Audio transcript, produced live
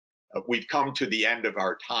We've come to the end of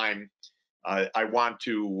our time. I want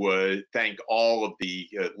to thank all of the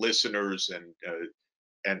listeners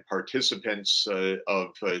and participants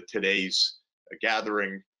of today's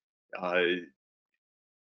gathering. Uh,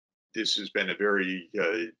 this has been a very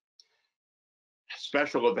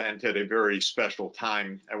special event at a very special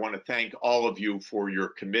time. I want to thank all of you for your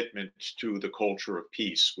commitment to the culture of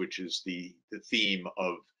peace, which is the theme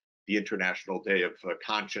of the International Day of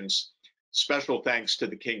Conscience. Special thanks to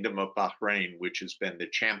the Kingdom of Bahrain, which has been the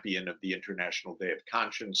champion of the International Day of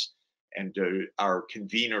Conscience and our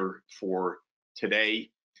convener for today.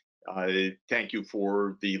 Thank you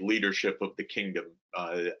for the leadership of the Kingdom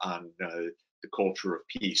on the culture of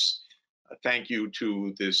peace. Thank you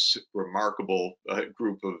to this remarkable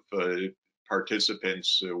group of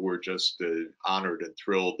participants. We're just honored and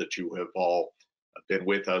thrilled that you have all been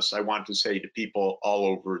with us. I want to say to people all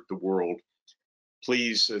over the world,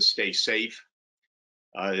 please stay safe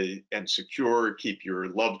and secure. Keep your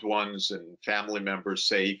loved ones and family members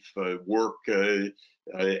safe. Work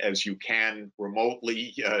as you can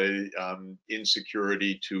remotely in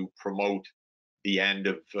security to promote the end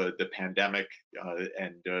of the pandemic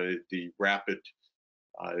and the rapid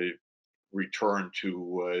return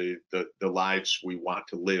to the lives we want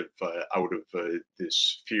to live out of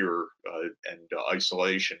this fear and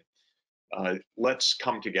isolation. Let's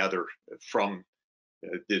come together from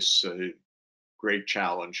this great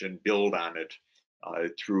challenge and build on it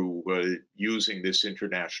through using this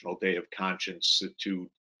International Day of Conscience to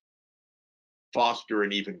foster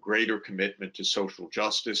an even greater commitment to social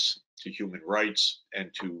justice, to human rights,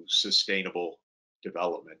 and to sustainable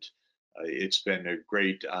development. It's been a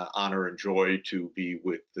great honor and joy to be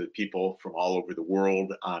with the people from all over the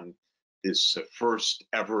world on this first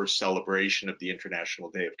ever celebration of the International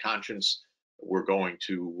Day of Conscience. We're going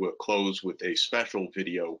to close with a special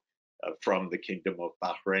video from the Kingdom of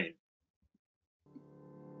Bahrain.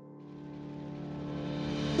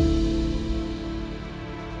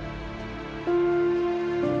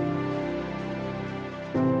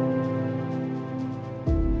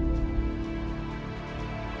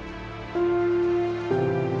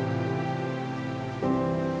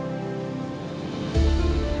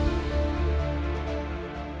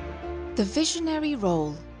 The visionary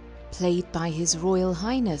role played by His Royal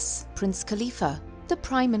Highness Prince Khalifa, the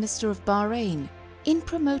Prime Minister of Bahrain, in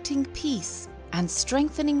promoting peace and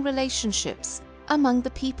strengthening relationships among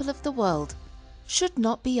the people of the world should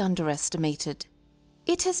not be underestimated.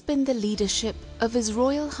 It has been the leadership of His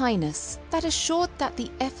Royal Highness that assured that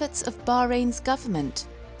the efforts of Bahrain's government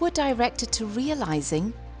were directed to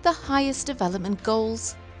realizing the highest development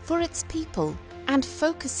goals for its people and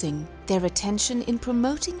focusing their attention in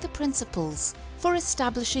promoting the principles for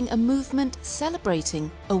establishing a movement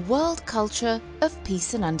celebrating a world culture of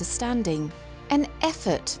peace and understanding, an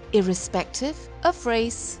effort irrespective of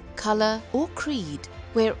race, color, or creed,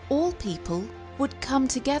 where all people would come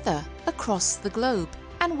together across the globe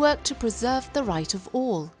and work to preserve the right of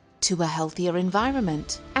all to a healthier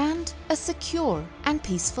environment and a secure and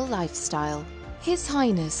peaceful lifestyle. His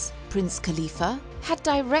Highness Prince Khalifa had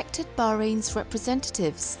directed Bahrain's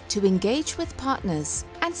representatives to engage with partners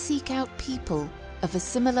and seek out people of a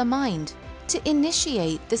similar mind to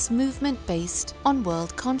initiate this movement based on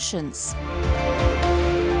world conscience.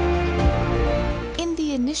 In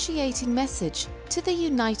the initiating message to the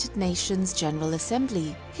United Nations General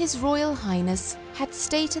Assembly, His Royal Highness had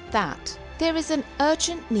stated that there is an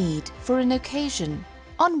urgent need for an occasion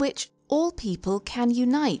on which all people can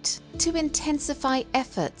unite to intensify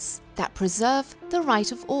efforts that preserve the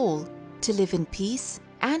right of all to live in peace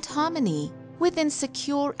and harmony within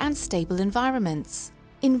secure and stable environments.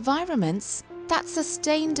 Environments that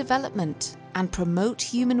sustain development and promote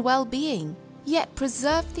human well-being, yet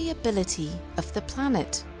preserve the ability of the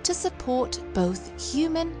planet to support both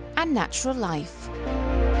human and natural life.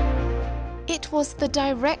 It was the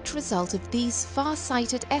direct result of these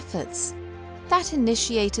far-sighted efforts that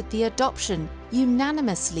initiated the adoption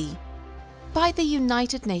unanimously by the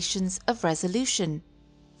United Nations of Resolution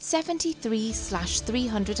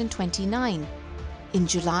 73/329 in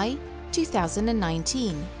July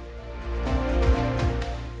 2019.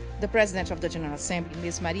 The President of the General Assembly,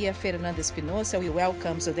 Ms. Maria Fernanda Espinosa,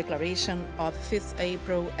 welcomes the declaration of 5th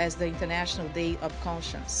April as the International Day of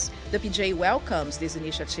Conscience. The PJ welcomes this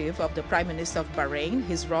initiative of the Prime Minister of Bahrain,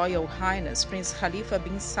 His Royal Highness Prince Khalifa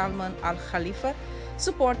bin Salman Al Khalifa,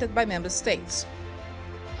 supported by member states.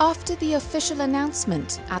 After the official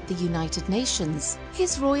announcement at the United Nations,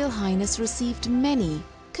 His Royal Highness received many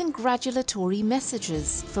congratulatory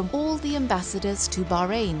messages from all the ambassadors to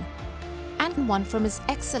Bahrain, and one from His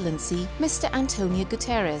Excellency Mr. Antonio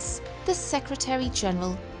Guterres, the Secretary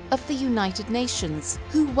General of the United Nations,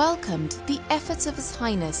 who welcomed the efforts of His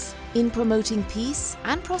Highness in promoting peace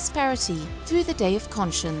and prosperity through the Day of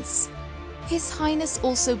Conscience. His Highness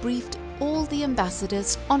also briefed all the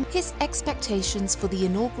ambassadors on his expectations for the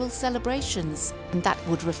inaugural celebrations that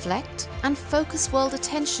would reflect and focus world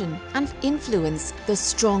attention and influence the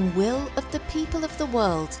strong will of the people of the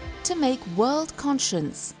world to make world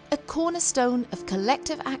conscience a cornerstone of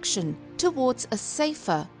collective action towards a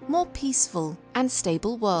safer, more peaceful and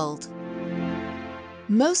stable world.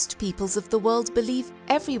 Most peoples of the world believe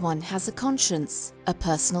everyone has a conscience, a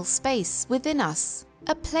personal space within us,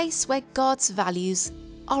 a place where God's values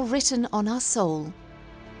are written on our soul.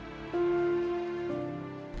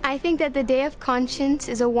 I think that the Day of Conscience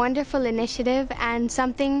is a wonderful initiative and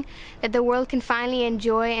something that the world can finally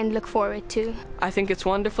enjoy and look forward to. I think it's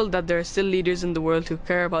wonderful that there are still leaders in the world who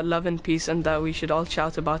care about love and peace, and that we should all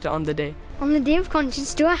shout about it on the day. On the Day of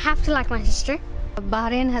Conscience, do I have to like my sister?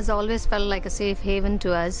 Bahrain has always felt like a safe haven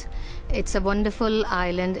to us. It's a wonderful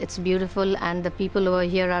island, it's beautiful, and the people over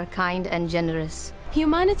here are kind and generous.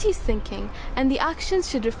 Humanity is thinking, and the actions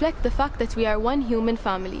should reflect the fact that we are one human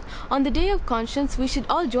family. On the Day of Conscience, we should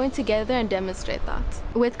all join together and demonstrate that.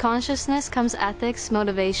 With consciousness comes ethics,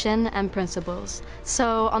 motivation, and principles.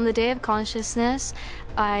 So on the Day of Consciousness,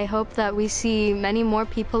 I hope that we see many more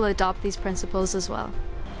people adopt these principles as well.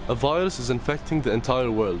 A virus is infecting the entire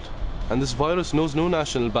world, and this virus knows no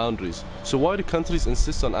national boundaries, so why do countries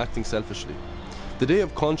insist on acting selfishly? The Day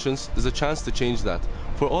of Conscience is a chance to change that,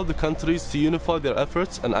 for all the countries to unify their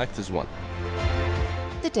efforts and act as one.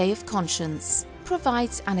 The Day of Conscience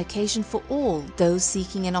provides an occasion for all those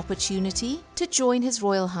seeking an opportunity to join His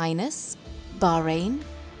Royal Highness, Bahrain,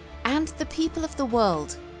 and the people of the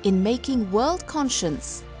world in making world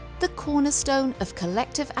conscience the cornerstone of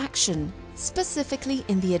collective action, specifically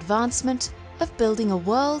in the advancement of building a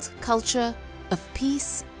world culture of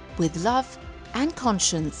peace with love and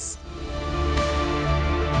conscience.